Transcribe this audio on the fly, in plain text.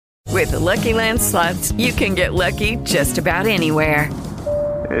With the Lucky Land Slots, you can get lucky just about anywhere.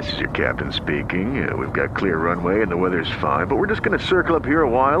 This is your captain speaking. We've got clear runway and the weather's fine, but we're just going to circle up here a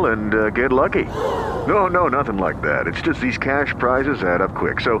while and get lucky. No, nothing like that. It's just these cash prizes add up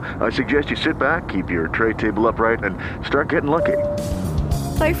quick. So I suggest you sit back, keep your tray table upright, and start getting lucky.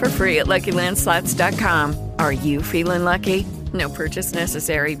 Play for free at LuckyLandSlots.com. Are you feeling lucky? No purchase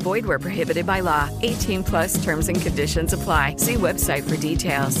necessary. Void where prohibited by law. 18 plus terms and conditions apply. See website for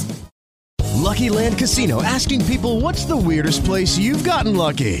details. Lucky Land Casino, asking people, what's the weirdest place you've gotten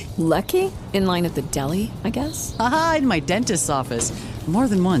lucky? Lucky? In line at the deli, I guess? Aha, in my dentist's office. More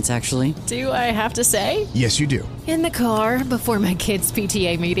than once, actually. Do I have to say? Yes, you do. In the car before my kids'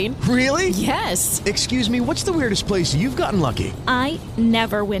 PTA meeting. Really? Yes. Excuse me, what's the weirdest place you've gotten lucky? I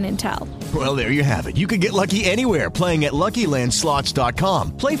never win and tell. Well, there you have it. You can get lucky anywhere, playing at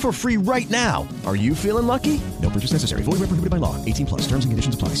LuckyLandSlots.com. Play for free right now. Are you feeling lucky? No purchase necessary. Void where prohibited by law. 18 plus. Terms and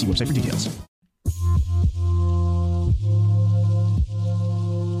conditions apply. See website for details.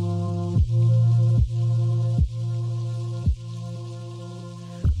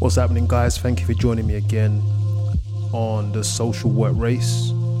 What's happening, guys? Thank you for joining me again on the Social Work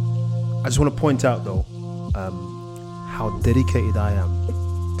Race. I just want to point out, though, how dedicated I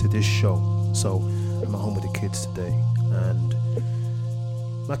am to this show. So I'm at home with the kids today, and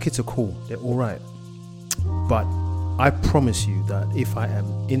my kids are cool. They're all right. But I promise you that if I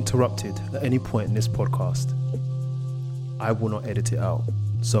am interrupted at any point in this podcast, I will not edit it out.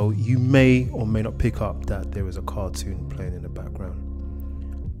 So you may or may not pick up that there is a cartoon playing in the background.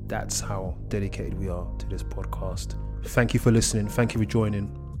 That's how dedicated we are to this podcast. Thank you for listening. Thank you for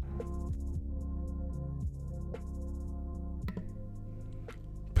joining.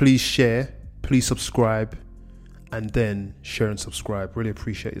 Please share, please subscribe, and then share and subscribe. Really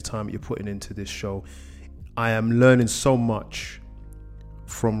appreciate the time that you're putting into this show. I am learning so much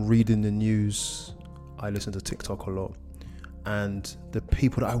from reading the news. I listen to TikTok a lot. And the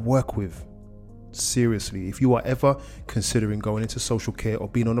people that I work with, seriously, if you are ever considering going into social care or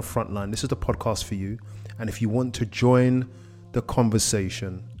being on the front line, this is the podcast for you. And if you want to join the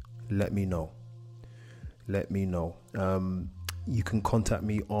conversation, let me know. You can contact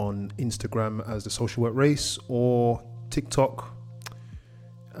me on Instagram as the Social Work Race or TikTok.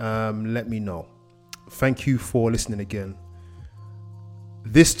 Let me know. Thank you for listening again.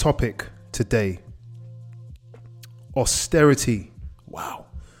 This topic today, austerity. Wow.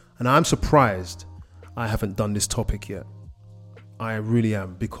 And I'm surprised I haven't done this topic yet. I really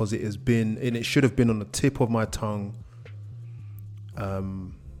am, because it has been, and it should have been on the tip of my tongue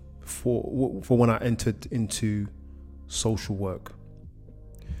for when I entered into social work.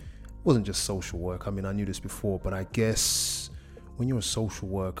 It wasn't just social work. I mean, I knew this before, but I guess when you're a social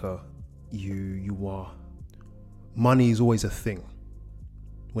worker, you are, money is always a thing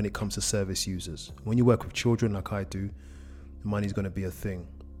when it comes to service users. When you work with children like I do, money is going to be a thing.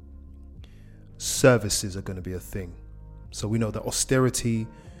 Services are going to be a thing. So we know that austerity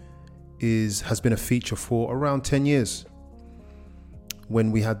has been a feature for around 10 years.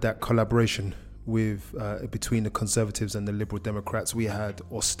 When we had that collaboration with between the Conservatives and the Liberal Democrats, we had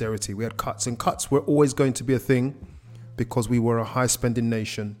austerity, we had cuts, and cuts were always going to be a thing because we were a high spending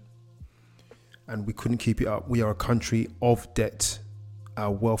nation and we couldn't keep it up. We are a country of debt.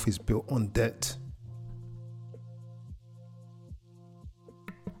 Our wealth is built on debt.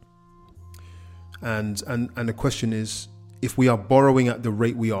 And the question is, if we are borrowing at the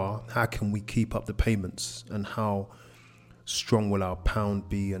rate we are, how can we keep up the payments, and how strong will our pound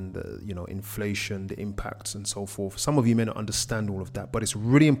be, and inflation, the impacts and so forth. Some of you may not understand all of that, but it's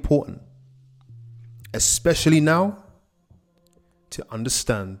really important, especially now, to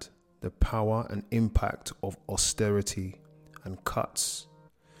understand the power and impact of austerity and cuts.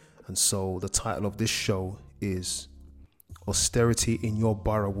 And so the title of this show is Austerity in Your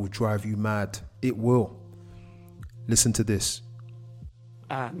Borough Will Drive You Mad. It will. Listen to this.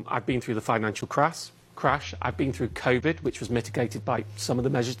 I've been through the financial crash. I've been through COVID, which was mitigated by some of the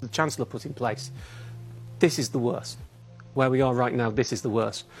measures the Chancellor put in place. This is the worst. Where we are right now, this is the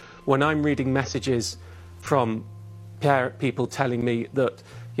worst. When I'm reading messages from people telling me that,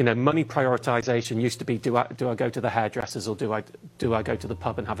 money prioritisation used to be, do I go to the hairdressers, or do I go to the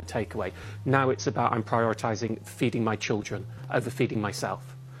pub and have a takeaway? Now it's about, I'm prioritising feeding my children over feeding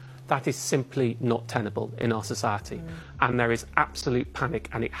myself. That is simply not tenable in our society. And there is absolute panic,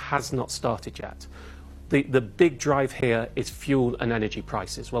 and it has not started yet. The big drive here is fuel and energy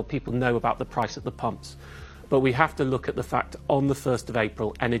prices. Well, people know about the price at the pumps, but we have to look at the fact on the 1st of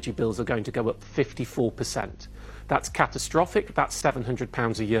April, energy bills are going to go up 54%. That's catastrophic. That's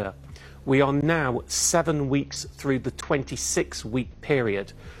 £700 a year. We are now 7 weeks through the 26-week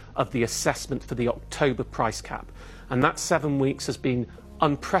period of the assessment for the October price cap. And that 7 weeks has been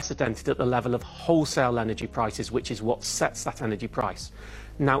unprecedented at the level of wholesale energy prices, which is what sets that energy price.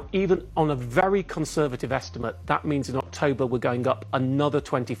 Now, even on a very conservative estimate, that means in October we're going up another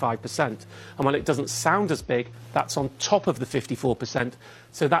 25%. And while it doesn't sound as big, that's on top of the 54%.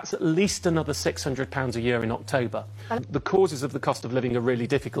 So that's at least another £600 a year in October. The causes of the cost of living are really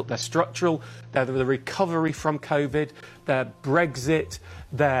difficult. They're structural, they're the recovery from COVID, they're Brexit,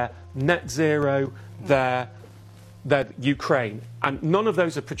 they're net zero, they're Ukraine. And none of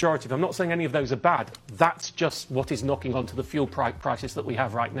those are pejorative. I'm not saying any of those are bad. That's just what is knocking onto the fuel prices that we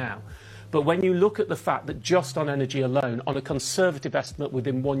have right now. But when you look at the fact that just on energy alone, on a conservative estimate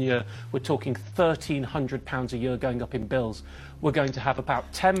within 1 year, we're talking £1,300 a year going up in bills. We're going to have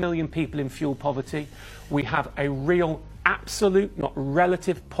about 10 million people in fuel poverty. We have a real absolute, not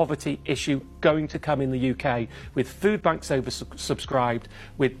relative, poverty issue going to come in the UK, with food banks oversubscribed,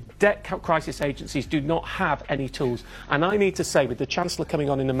 with debt crisis agencies do not have any tools. And I need to say, with the Chancellor coming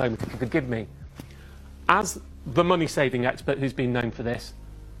on in a moment, if you forgive me, as the money-saving expert who's been known for this,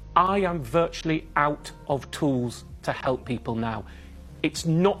 I am virtually out of tools to help people now. It's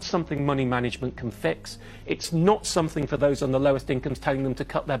not something money management can fix. It's not something for those on the lowest incomes telling them to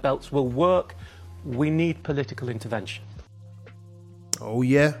cut their belts will work. We need political intervention. Oh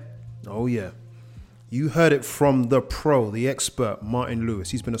yeah, oh yeah. You heard it from the pro, the expert, Martin Lewis.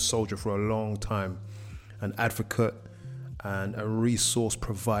 He's been a soldier for a long time, an advocate and a resource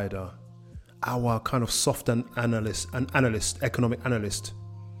provider. Our kind of soft economic analyst.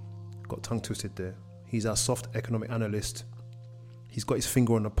 Got tongue twisted there. He's our soft economic analyst. He's got his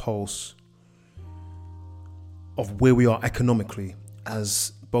finger on the pulse of where we are economically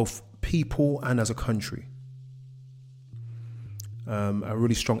as both people and as a country. A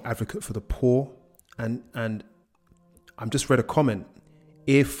really strong advocate for the poor. And I've just read a comment.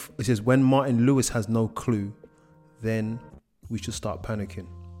 If it says, when Martin Lewis has no clue, then we should start panicking.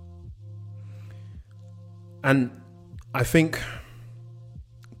 And I think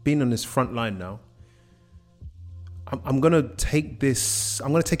being on this front line now, I'm going to take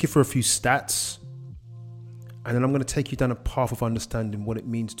you for a few stats, and then I'm going to take you down a path of understanding what it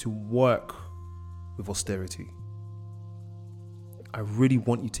means to work with austerity. I really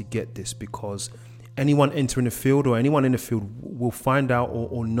want you to get this, because anyone entering the field or anyone in the field will find out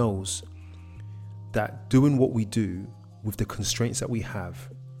or knows that doing what we do with the constraints that we have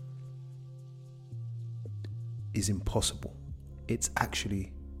is impossible. It's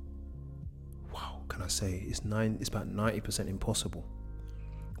actually, can I say, it's about 90% impossible,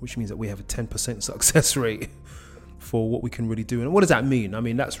 which means that we have a 10% success rate for what we can really do. And what does that mean? I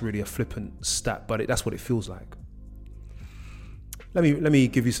mean, that's really a flippant stat, but that's what it feels like. Let me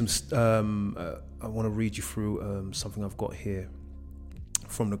give you some. I want to read you through something I've got here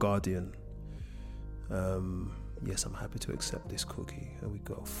from The Guardian. Yes, I'm happy to accept this cookie. Here we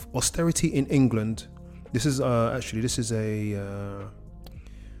go. Austerity in England. This is a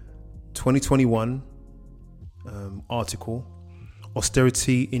 2021 article.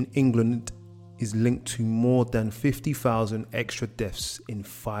 Austerity in England is linked to more than 50,000 extra deaths in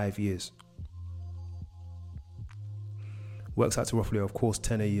 5 years. Works out to roughly, of course,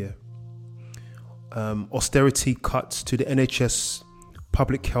 10 a year. Austerity cuts to the NHS,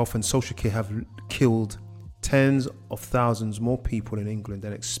 public health and social care have killed tens of thousands more people in England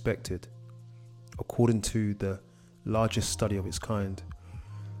than expected, according to the largest study of its kind.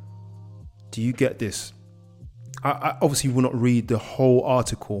 Do you get this? I obviously will not read the whole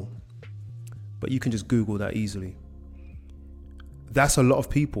article, but you can just Google that easily. That's a lot of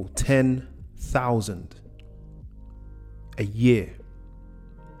people, 10,000 a year.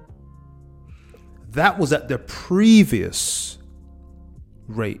 That was at the previous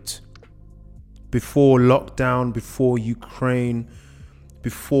rate, before lockdown, before Ukraine,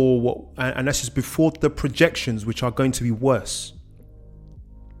 and that's just before the projections, which are going to be worse.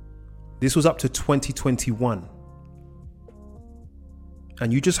 This was up to 2021.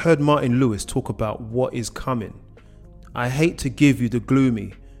 And you just heard Martin Lewis talk about what is coming. I hate to give you the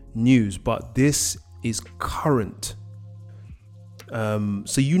gloomy news, but this is current.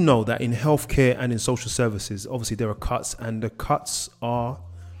 So you know that in healthcare and in social services, obviously there are cuts, and the cuts are,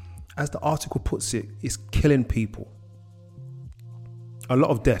 as the article puts it, is killing people. A lot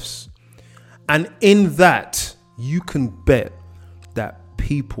of deaths. And in that, you can bet that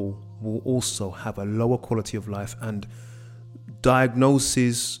people will also have a lower quality of life, and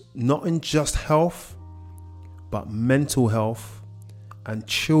diagnoses, not in just health, but mental health and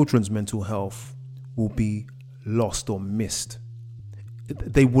children's mental health, will be lost or missed.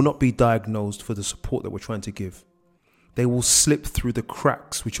 They will not be diagnosed for the support that we're trying to give. They will slip through the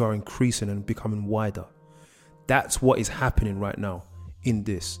cracks, which are increasing and becoming wider. That's what is happening right now in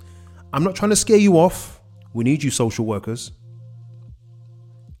this. I'm not trying to scare you off. We need you social workers.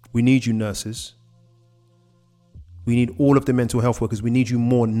 We need you nurses. We need all of the mental health workers. We need you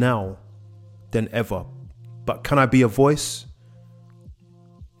more now than ever. But can I be a voice?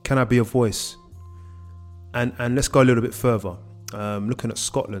 Can I be a voice? And let's go a little bit further. Looking at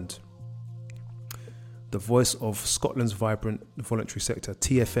Scotland. The voice of Scotland's vibrant voluntary sector,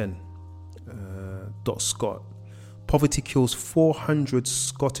 TFN, .scot. Poverty kills 400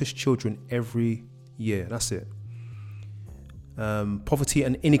 Scottish children every year. That's it. Poverty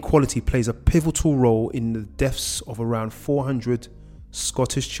and inequality plays a pivotal role in the deaths of around 400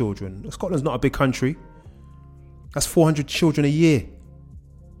 Scottish children. Scotland's not a big country. That's 400 children a year.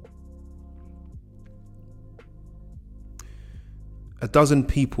 A dozen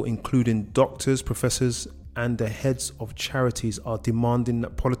people, including doctors, professors, and the heads of charities, are demanding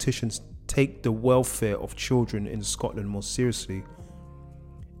that politicians take the welfare of children in Scotland more seriously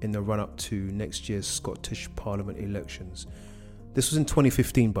in the run-up to next year's Scottish Parliament elections. This was in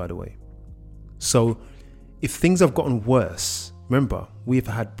 2015, by the way. So if things have gotten worse, remember, we've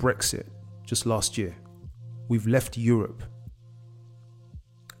had Brexit just last year. We've left Europe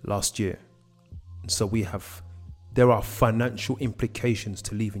last year. So there are financial implications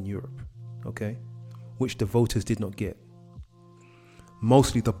to leaving Europe, okay? Which the voters did not get.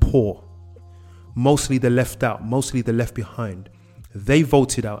 Mostly the poor, mostly the left out, mostly the left behind. They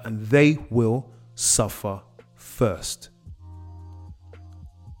voted out and they will suffer first.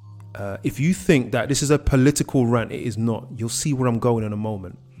 If you think that this is a political rant, it is not. You'll see where I'm going in a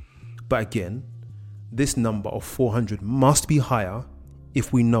moment. But again, this number of 400 must be higher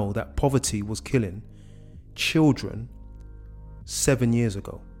if we know that poverty was killing children 7 years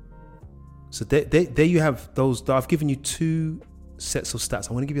ago. So there you have those. I've given you two sets of stats.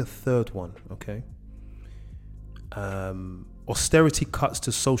 I'm going to give you a third one, okay? Austerity cuts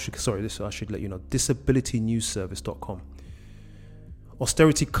to social... Sorry, this I should let you know. DisabilityNewsService.com.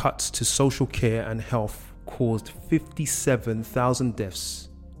 Austerity cuts to social care and health caused 57,000 deaths,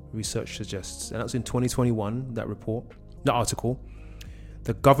 research suggests. And that was in 2021, that article.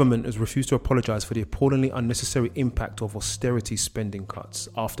 The government has refused to apologise for the appallingly unnecessary impact of austerity spending cuts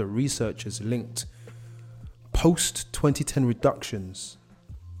after researchers linked post-2010 reductions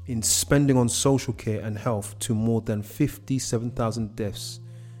in spending on social care and health to more than 57,000 deaths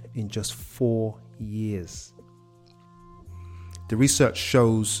in just 4 years. The research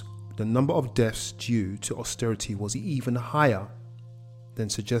shows the number of deaths due to austerity was even higher than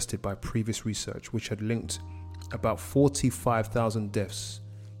suggested by previous research, which had linked about 45,000 deaths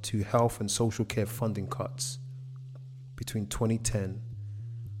to health and social care funding cuts between 2010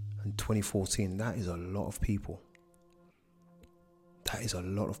 and 2014. That is a lot of people. That is a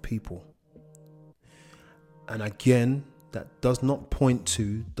lot of people. And again, that does not point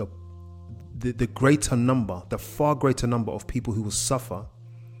to the greater number, the far greater number of people who will suffer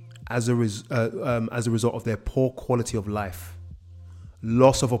as a result of their poor quality of life,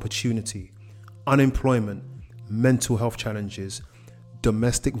 loss of opportunity, unemployment, mental health challenges,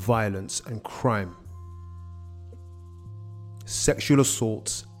 domestic violence and crime, sexual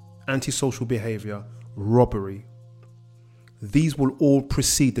assaults, antisocial behavior, robbery. These will all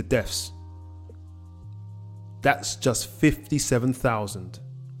precede the deaths. That's just 57,000,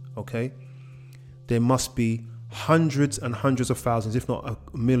 okay? There must be hundreds and hundreds of thousands, if not a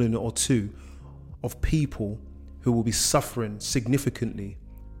million or two, of people who will be suffering significantly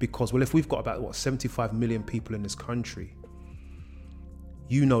because, well, if we've got about, 75 million people in this country,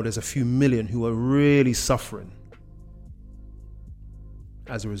 you know there's a few million who are really suffering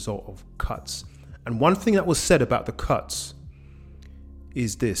as a result of cuts. And one thing that was said about the cuts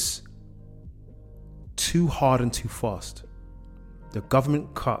is this: too hard and too fast. The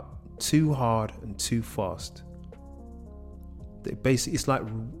government cut too hard and too fast. It's like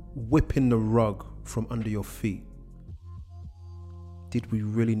whipping the rug from under your feet. Did we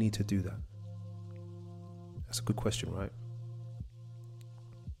really need to do that? That's a good question, right?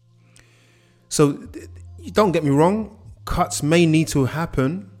 So don't get me wrong, cuts may need to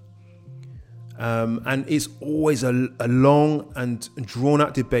happen, and it's always a long and drawn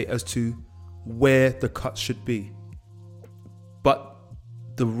out debate as to where the cuts should be. But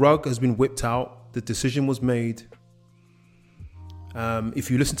the rug has been whipped out. The decision was made. If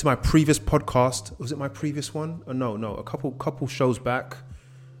you listen to my previous podcast, was it my previous one? No, a couple shows back,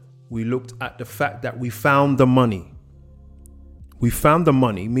 we looked at the fact that we found the money. We found the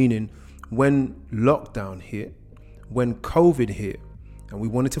money, meaning when lockdown hit, when COVID hit, and we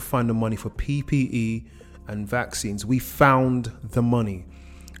wanted to find the money for PPE and vaccines. We found the money.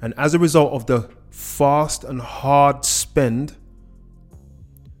 And as a result of the fast and hard spend,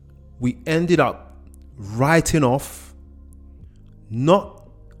 we ended up writing off not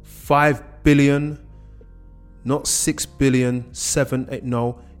 5 billion, not 6 billion, 7, 8,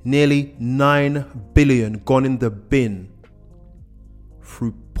 no, nearly 9 billion gone in the bin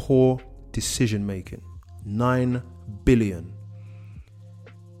through poor decision making. 9 billion.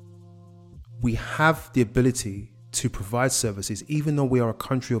 We have the ability to provide services even though we are a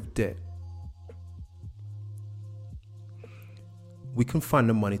country of debt. We can find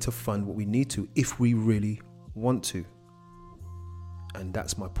the money to fund what we need to if we really want to. And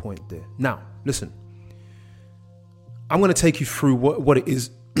that's my point there. Now, listen. I'm going to take you through what it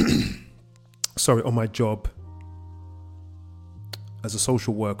is, on my job as a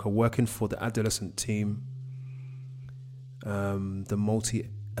social worker working for the adolescent team, the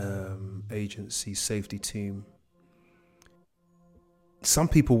multi-agency safety team. Some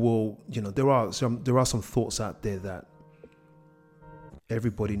people will, there are some thoughts out there that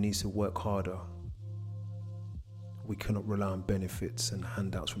everybody needs to work harder. We cannot rely on benefits and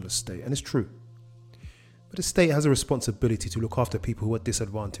handouts from the state. And it's true. But the state has a responsibility to look after people who are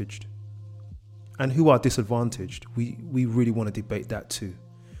disadvantaged. And who are disadvantaged, we really want to debate that too.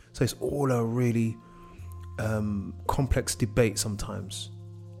 So it's all a really complex debate sometimes.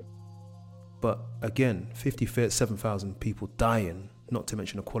 But again, 57,000 people dying, not to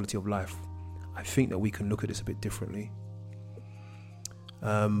mention the quality of life. I think that we can look at this a bit differently.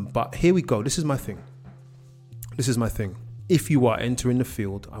 But here we go. This is my thing. If you are entering the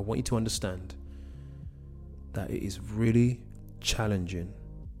field, I want you to understand that it is really challenging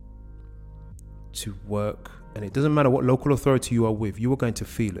to work, and it doesn't matter what local authority you are with, you are going to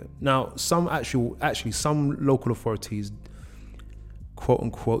feel it. Now, some local authorities, quote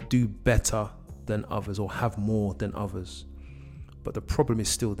unquote, do better than others or have more than others, but the problem is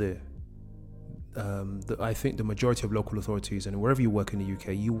still there. I think the majority of local authorities, and wherever you work in the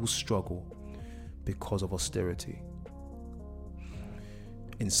UK, you will struggle because of austerity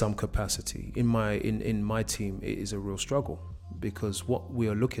in some capacity. In my team, it is a real struggle, because what we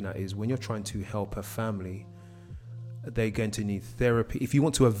are looking at is when you're trying to help a family, they're going to need therapy. If you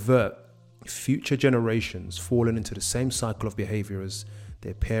want to avert future generations falling into the same cycle of behavior as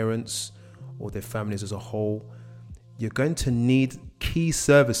their parents or their families as a whole, you're going to need key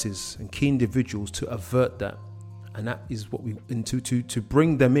services and key individuals to avert that. And that is what to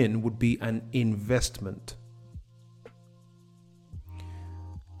bring them in would be an investment.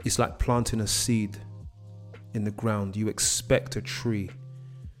 It's like planting a seed in the ground. You expect a tree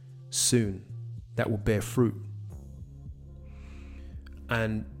soon that will bear fruit.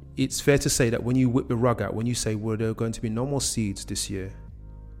 And it's fair to say that when you whip the rug out, when you say, well, there are going to be no more seeds this year,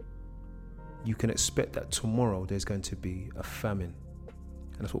 you can expect that tomorrow there's going to be a famine.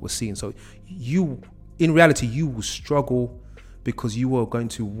 And that's what we're seeing. So in reality, you will struggle because you are going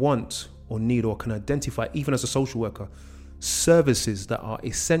to want or need or can identify, even as a social worker, services that are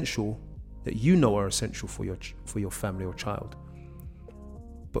essential, that you know are essential for your family or child.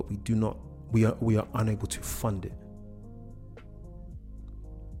 But we are unable to fund it.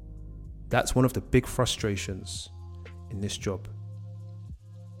 That's one of the big frustrations in this job.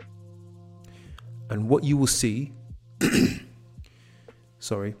 And what you will see,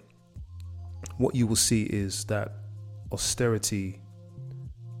 what you will see is that austerity,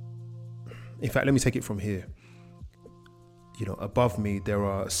 in fact, let me take it from here. Above me, there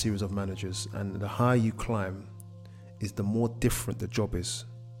are a series of managers, and the higher you climb is the more different the job is.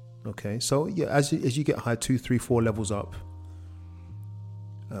 Okay. So yeah, as you get high, 2, 3, 4 levels up,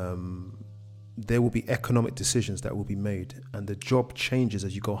 there will be economic decisions that will be made, and the job changes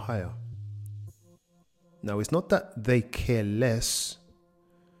as you go higher. Now, it's not that they care less,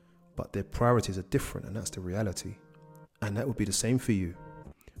 but their priorities are different, and that's the reality. And that would be the same for you,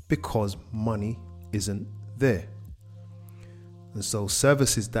 because money isn't there. And so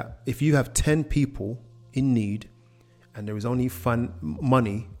services that, if you have 10 people in need and there is only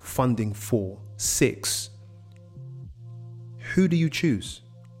funding for 6, who do you choose?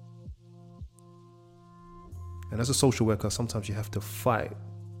 And as a social worker, sometimes you have to fight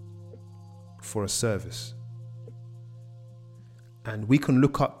for a service. And we can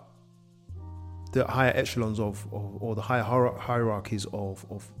look up the higher echelons or the higher hierarchies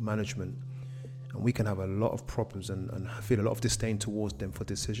of management, and we can have a lot of problems and feel a lot of disdain towards them for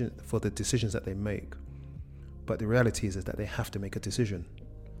the decisions that they make. But the reality is that they have to make a decision.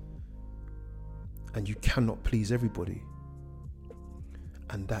 And you cannot please everybody.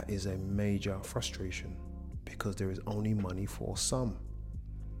 And that is a major frustration, because there is only money for some.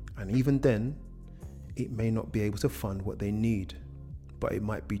 And even then, it may not be able to fund what they need, but it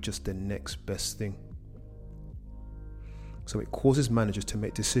might be just the next best thing. So it causes managers to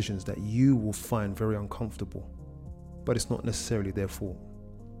make decisions that you will find very uncomfortable, but it's not necessarily their fault.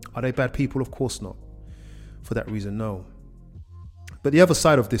 Are they bad people? Of course not. For that reason, no. But the other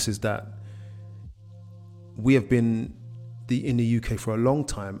side of this is that we have been in the UK for a long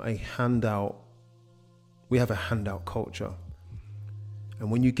time, we have a handout culture. And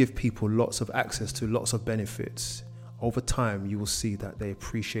when you give people lots of access to lots of benefits, over time you will see that they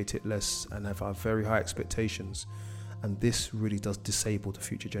appreciate it less and have very high expectations. And this really does disable the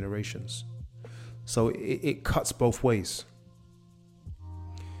future generations. So it cuts both ways.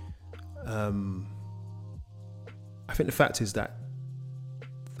 I think the fact is that,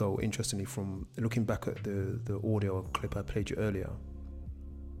 though, interestingly, from looking back at the audio clip I played you earlier,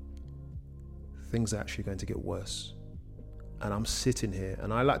 things are actually going to get worse. And I'm sitting here,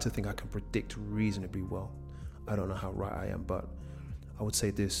 and I like to think I can predict reasonably well. I don't know how right I am, but I would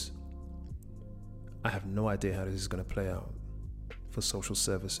say this. I have no idea how this is going to play out for social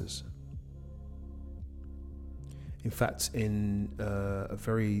services. In fact, in a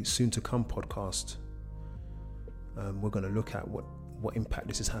very soon-to-come podcast, we're going to look at what impact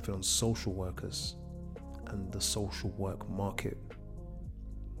this is having on social workers and the social work market.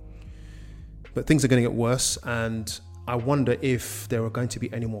 But things are going to get worse, and I wonder if there are going to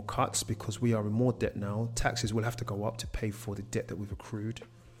be any more cuts, because we are in more debt now. Taxes will have to go up to pay for the debt that we've accrued.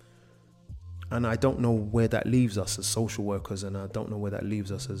 And I don't know where that leaves us as social workers, and I don't know where that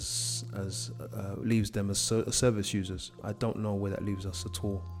leaves us as service users. I don't know where that leaves us at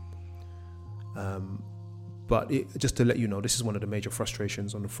all. But just to let you know, this is one of the major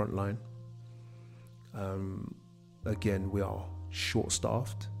frustrations on the front line. Again, we are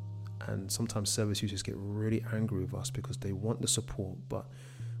short-staffed, and sometimes service users get really angry with us because they want the support, but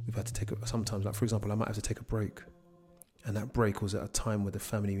we've had to take sometimes, like for example, I might have to take a break, and that break was at a time where the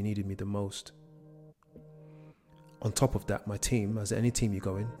family needed me the most. On top of that, my team, as any team you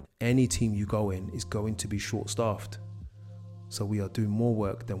go in is going to be short-staffed. So we are doing more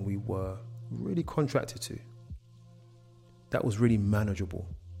work than we were really contracted to. That was really manageable.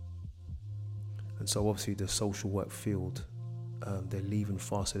 And so obviously the social work field, they're leaving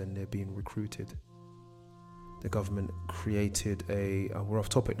faster than they're being recruited. The government created we're off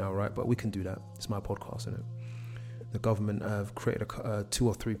topic now, right? But we can do that. It's my podcast, isn't it? The government have created 2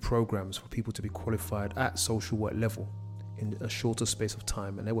 or 3 programs for people to be qualified at social work level in a shorter space of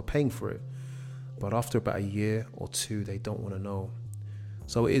time, and they were paying for it. But after about a year or 2, they don't want to know.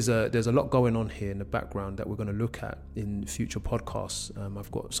 So there's a lot going on here in the background that we're going to look at in future podcasts.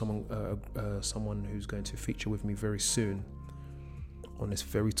 I've got someone who's going to feature with me very soon on this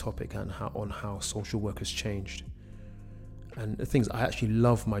very topic and how social work has changed. And the things, I actually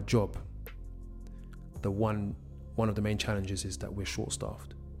love my job. One of the main challenges is that we're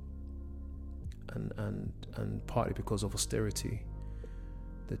short-staffed, and partly because of austerity,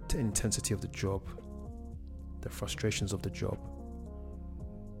 the intensity of the job, the frustrations of the job.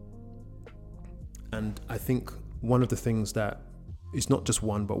 And I think one of the things that is not just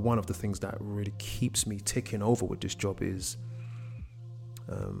one, but one of the things that really keeps me ticking over with this job is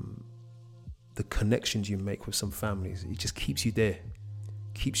the connections you make with some families. It just keeps you there,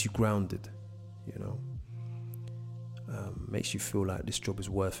 keeps you grounded, you know. Makes you feel like this job is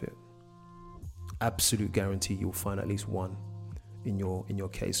worth it. Absolute guarantee you'll find at least one in your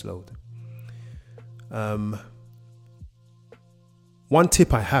caseload. One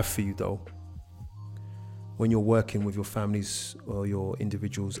tip I have for you though, when you're working with your families or your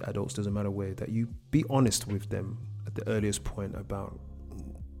individuals, adults, doesn't matter where, that you be honest with them at the earliest point about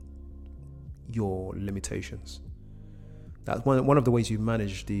your limitations. That's one of the ways you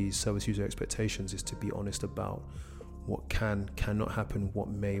manage the service user expectations, is to be honest about what cannot happen, what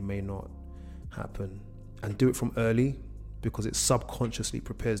may not happen, and do it from early, because it subconsciously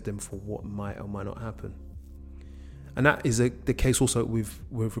prepares them for what might or might not happen. And that is the case also with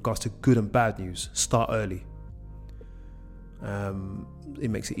regards to good and bad news. Start early.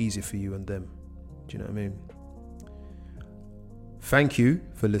 It makes it easier for you and them. Do you know what I mean? Thank you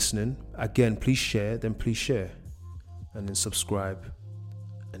for listening. Again, please share, and then subscribe,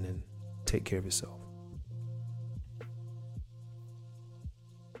 and then take care of yourself.